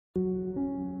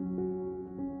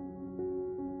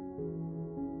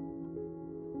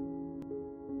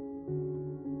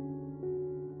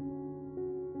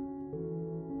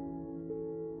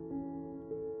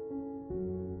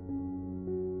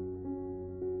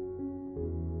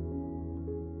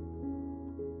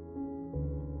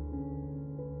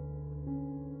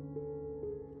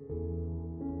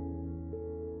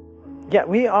Yeah,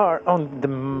 we are on the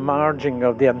margin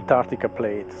of the Antarctica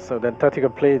plate. So the Antarctica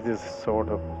plate is sort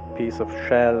of a piece of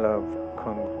shell of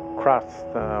crust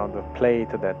on the plate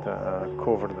that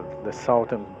covered the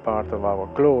southern part of our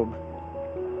globe.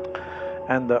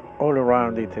 And all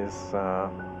around it is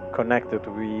connected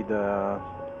with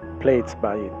plates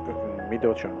by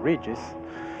mid-ocean ridges.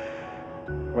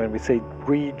 When we say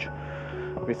ridge,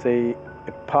 we say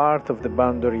a part of the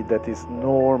boundary that is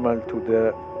normal to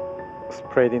the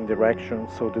spreading direction,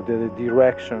 so to the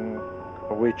direction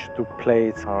which two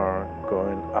plates are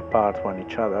going apart from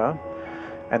each other,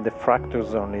 and the fracture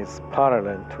zone is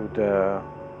parallel to the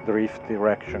drift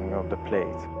direction of the plate.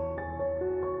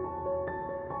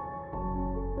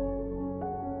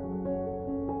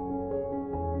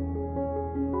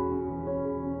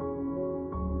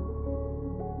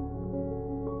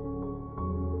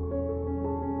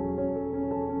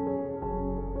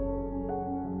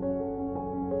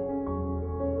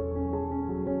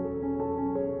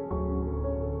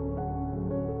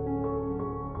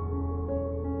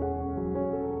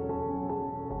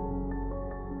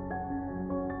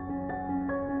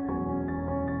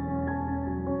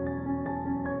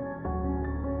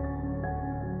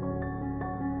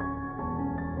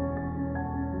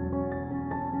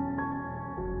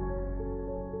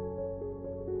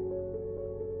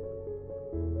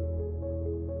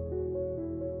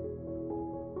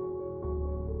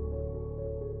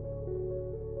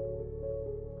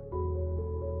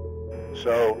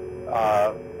 So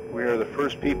we are the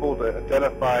first people to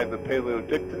identify the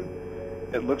Paleodicton.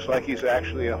 It looks like he's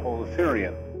actually a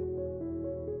Holothurian.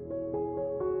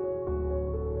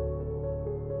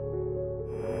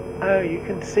 Oh, you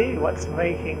can see what's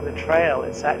making the trail.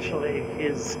 It's actually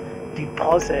his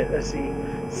deposit as he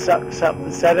sucks up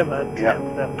the sediment, yeah.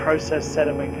 And the processed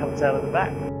sediment comes out of the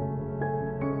back.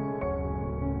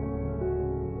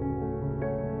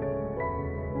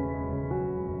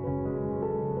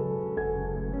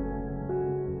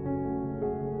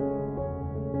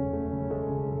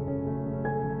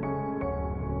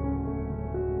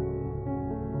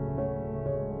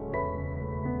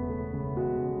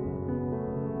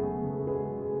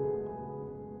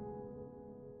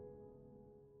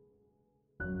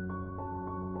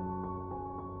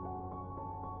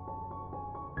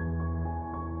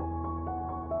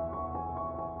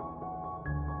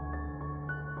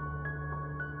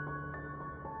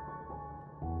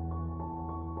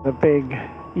 The big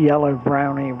yellow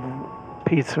browny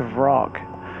piece of rock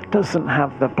doesn't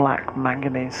have the black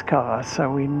manganese cover,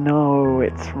 so we know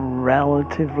it's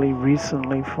relatively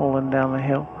recently fallen down the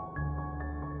hill.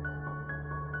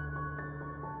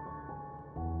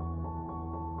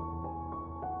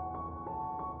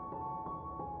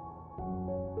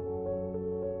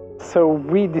 So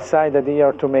we decided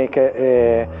here to make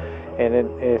a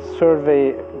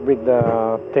survey with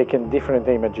taking different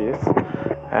images,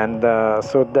 and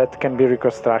so that can be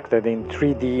reconstructed in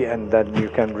 3D, and then you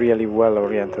can really well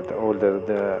orient all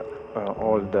the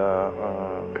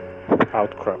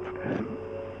outcrop.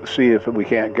 See if we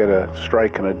can't get a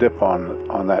strike and a dip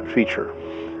on that feature.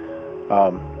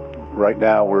 Right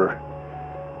now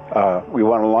we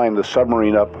want to line the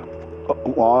submarine up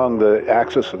along the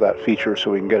axis of that feature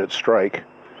so we can get it strike.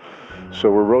 So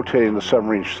we're rotating the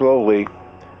submarine slowly,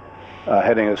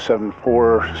 heading at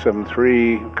 74,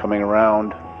 73, coming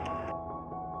around.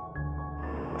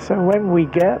 So when we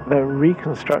get the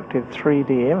reconstructed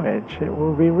 3D image, it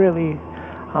will be really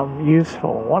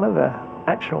useful. One of the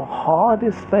actual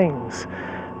hardest things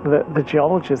that the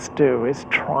geologists do is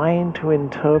trying to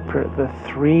interpret the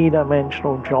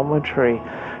three-dimensional geometry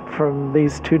from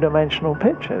these two-dimensional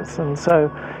pictures. And so,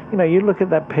 you know, you look at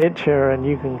that picture and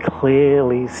you can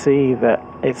clearly see that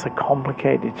it's a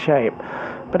complicated shape,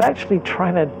 but actually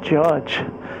trying to judge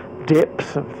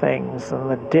dips of things and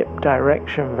the dip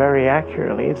direction very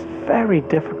accurately is very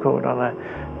difficult on a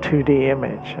 2D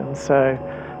image. And so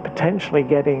potentially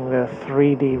getting the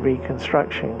 3D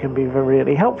reconstruction can be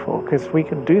really helpful, because we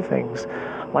can do things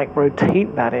like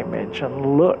rotate that image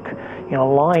and look, you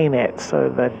know, line it so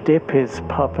the dip is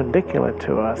perpendicular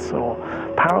to us or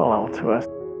parallel to us.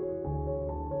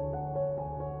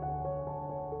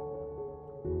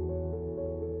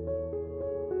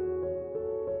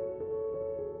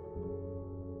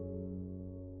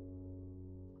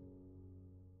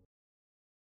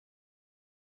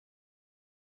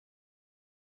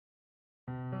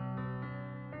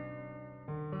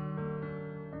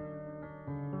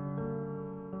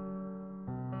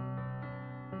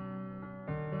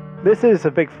 This is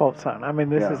a big fault zone. I mean,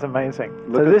 this is amazing.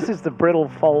 So this is the brittle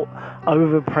fault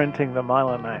overprinting the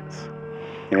mylonites.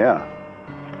 Yeah,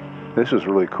 this is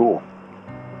really cool.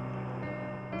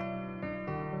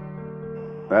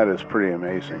 That is pretty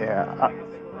amazing. Yeah.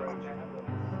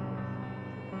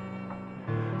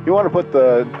 You want to put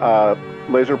the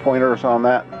laser pointers on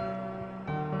that?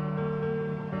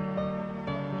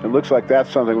 It looks like that's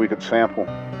something we could sample.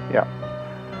 Yeah.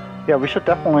 Yeah, we should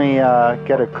definitely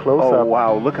get a close-up. Oh,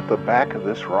 wow, look at the back of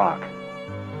this rock.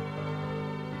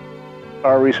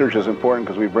 Our research is important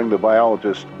because we bring the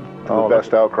biologists to the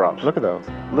best outcrops. Look at those.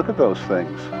 Look at those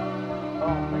things. Oh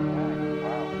my God,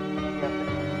 wow.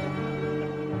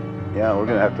 Yeah, we're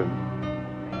going to have to...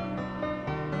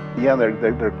 Yeah,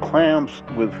 they're clams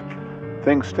with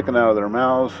things sticking out of their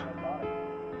mouths.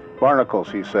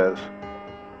 Barnacles, he says.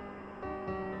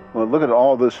 Well, look at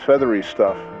all this feathery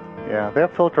stuff. Yeah, they're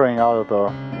filtering out of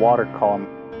the water column.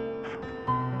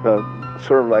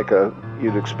 Sort of like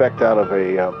you'd expect out of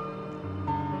a...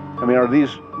 I mean, are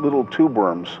these little tube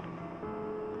worms?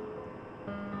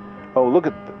 Oh, look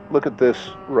at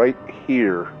this right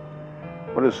here.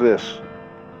 What is this?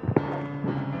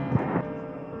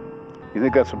 You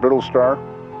think that's a brittle star?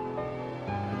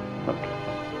 Okay.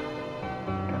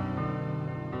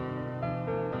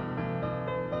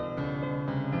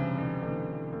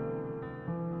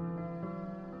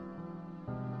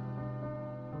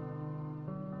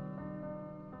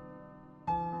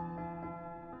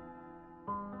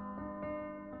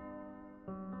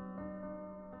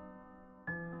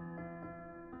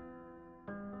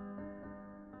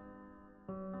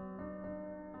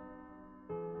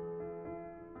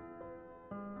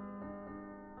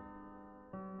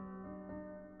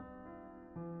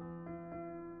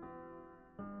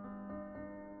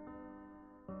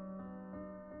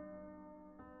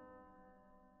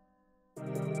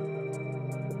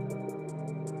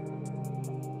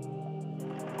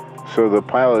 So the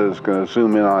pilot is going to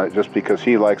zoom in on it just because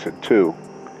he likes it too.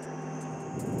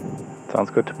 Sounds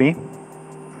good to me.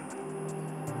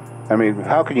 I mean,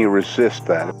 how can you resist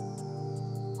that?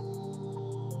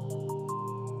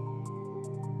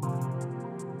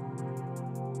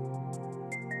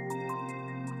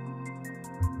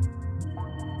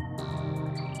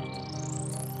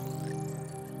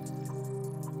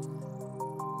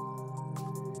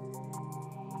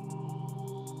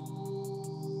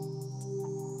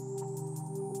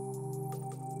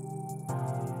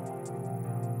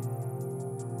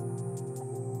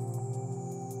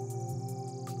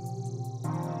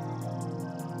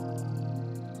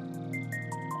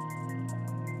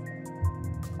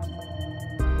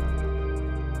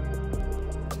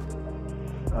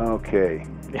 Okay.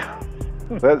 Yeah.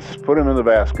 Let's put him in the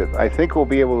basket. I think we'll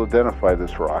be able to identify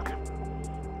this rock.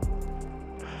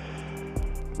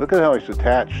 Look at how he's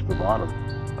attached to the bottom.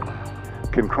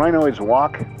 Can crinoids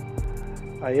walk?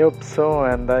 I hope so,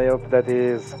 and I hope that he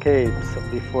escapes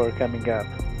before coming up.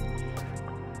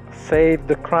 Save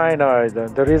the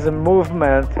crinoid. There is a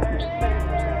movement.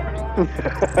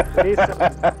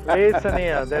 listen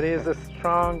here. There is a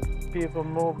strong people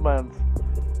movement.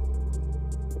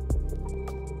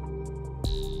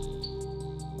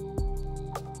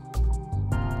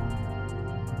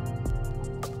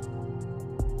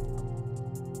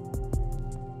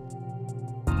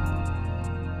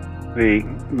 The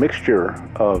mixture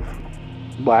of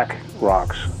black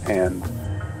rocks and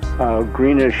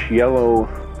greenish yellow,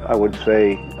 I would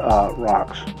say,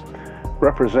 rocks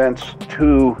represents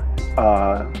two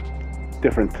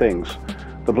different things.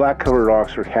 The black colored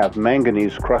rocks have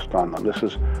manganese crust on them. This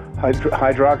is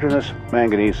hydrogenous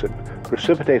manganese that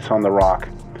precipitates on the rock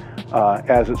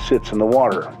as it sits in the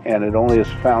water, and it only is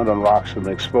found on rocks that have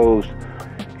been exposed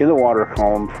in the water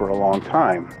column for a long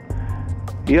time.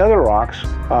 The other rocks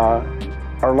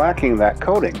are lacking that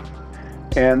coating,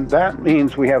 and that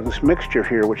means we have this mixture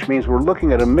here, which means we're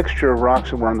looking at a mixture of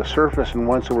rocks that were on the surface and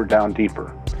ones that were down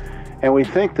deeper. And we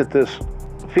think that this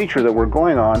feature that we're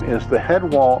going on is the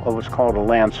head wall of what's called a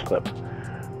landslip,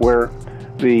 where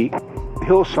the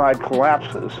hillside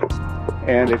collapses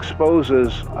and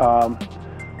exposes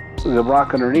the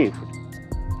rock underneath.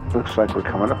 Looks like we're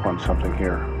coming up on something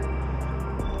here.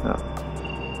 Oh.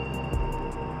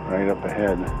 Right up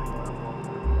ahead.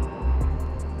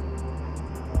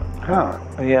 Huh.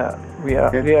 Yeah, we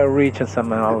are reaching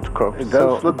some outcrops. It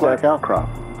does look like outcrop.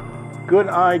 Good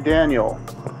eye, Daniel.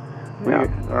 We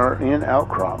are in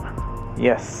outcrop.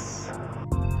 Yes.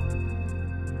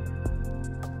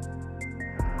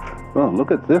 Oh,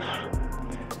 look at this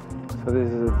So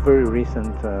this is a very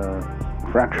recent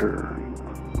fissure.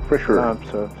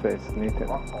 so it's needed,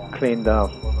 cleaned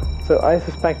up. So I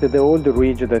suspect that all the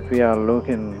region that we are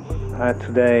looking at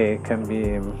today can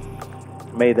be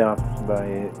made up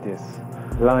by these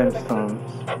limestones.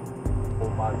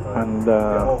 And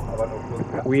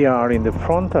we are in the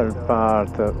frontal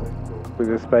part with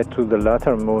respect to the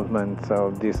lateral movements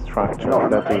of this structure.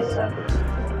 That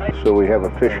is So we have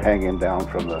a fish hanging down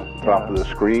from the top of the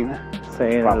screen.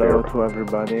 saying hello to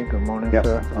everybody. Good morning, Yep,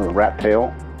 sir. a rat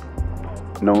tail,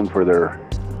 known for their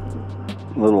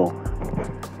little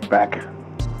back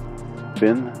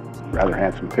fin. Rather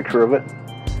handsome picture of it.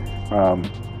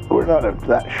 We're not at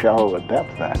that shallow a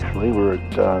depth, actually. We're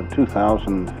at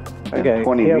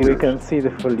 2,020 here meters. we can see the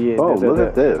foliate. Oh, look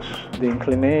at this. The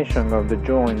inclination of the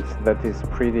joints, that is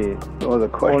pretty Oh, the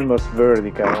question. almost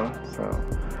vertical. So,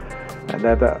 and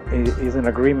that is in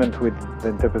agreement with the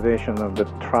interpretation of the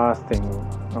thrusting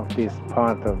of this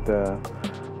part of the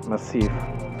massif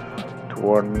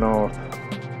toward north.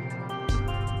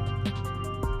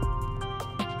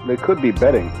 They could be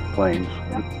bedding planes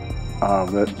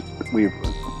that we've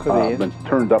been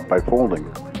turned up by folding,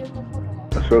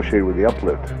 associated with the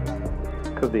uplift,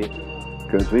 Could be.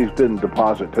 because these didn't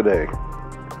deposit today.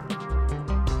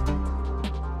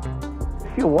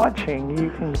 If you're watching, you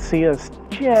can see us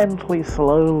gently,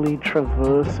 slowly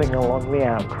traversing along the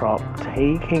outcrop,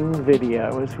 taking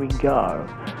video as we go.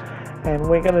 And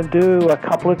we're going to do a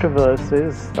couple of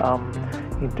traverses,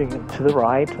 to the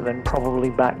right and then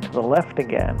probably back to the left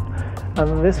again.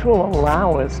 And this will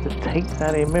allow us to take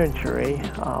that imagery.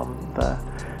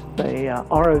 The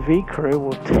ROV crew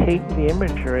will take the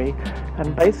imagery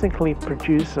and basically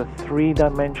produce a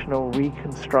three-dimensional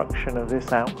reconstruction of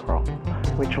this outcrop,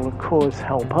 which will of course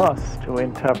help us to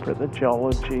interpret the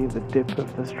geology, the dip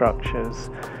of the structures,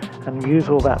 and use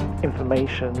all that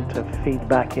information to feed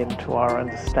back into our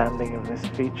understanding of this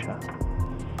feature.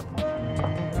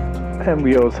 And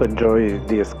we also enjoy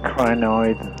this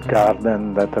crinoid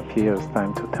garden that appears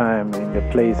time to time in the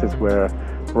places where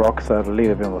rocks are a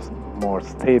little bit more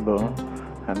stable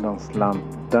and don't slump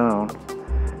down.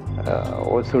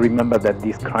 Also remember that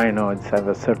these crinoids have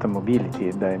a certain mobility.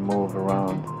 They move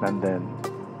around, and then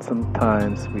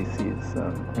sometimes we see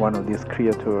one of these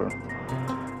creatures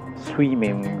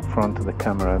swimming in front of the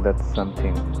camera. That's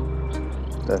something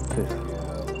that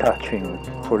is touching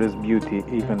for its beauty,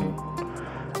 even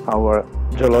our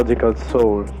geological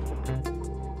soul.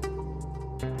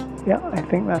 Yeah, I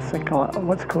think that's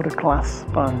what's called a glass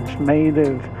sponge, made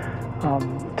of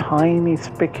tiny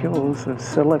spicules of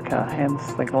silica,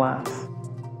 hence the glass.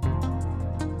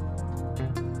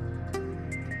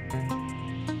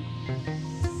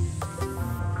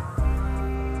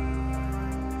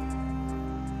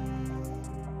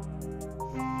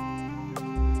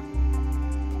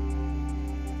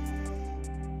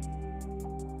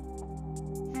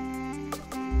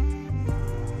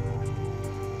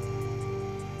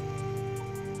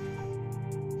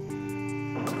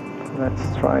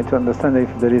 Let's try to understand if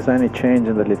there is any change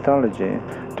in the lithology.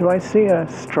 Do I see a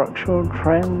structural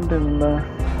trend in the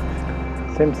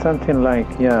Seems something like,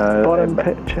 yeah, bottom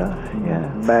picture?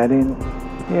 Yes. bedding.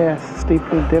 Yes,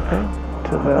 steeply dipping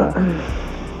to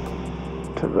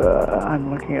the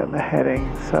I'm looking at the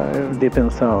heading, so Deep in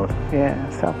south. yeah,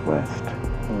 southwest.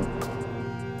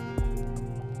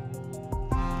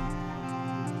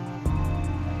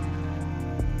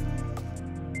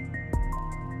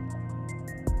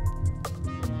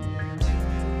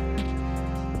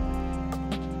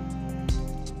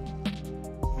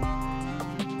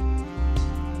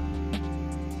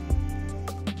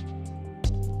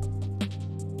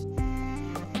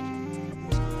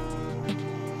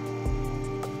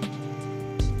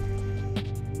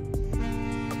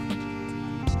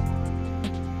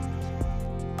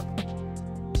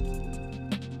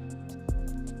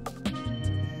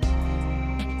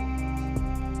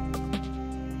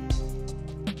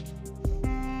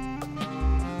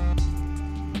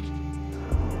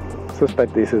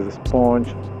 Suspect this is a sponge,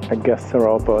 a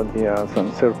gastropod, yeah,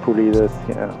 some serpulides,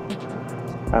 yeah,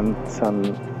 and some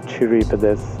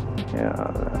chiripides, yeah.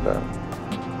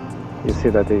 And, you see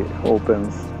that it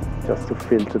opens just to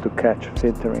filter, to catch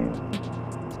filtering.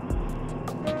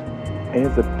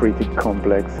 It's a pretty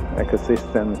complex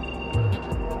ecosystem,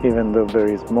 even though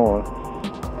very small.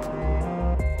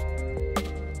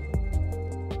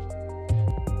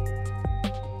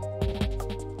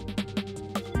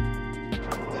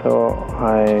 So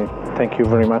I thank you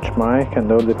very much, Mike,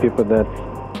 and all the people that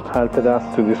helped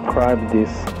us to describe this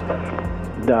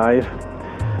dive,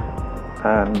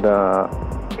 and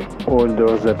all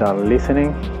those that are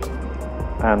listening,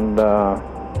 and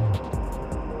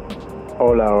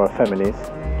all our families.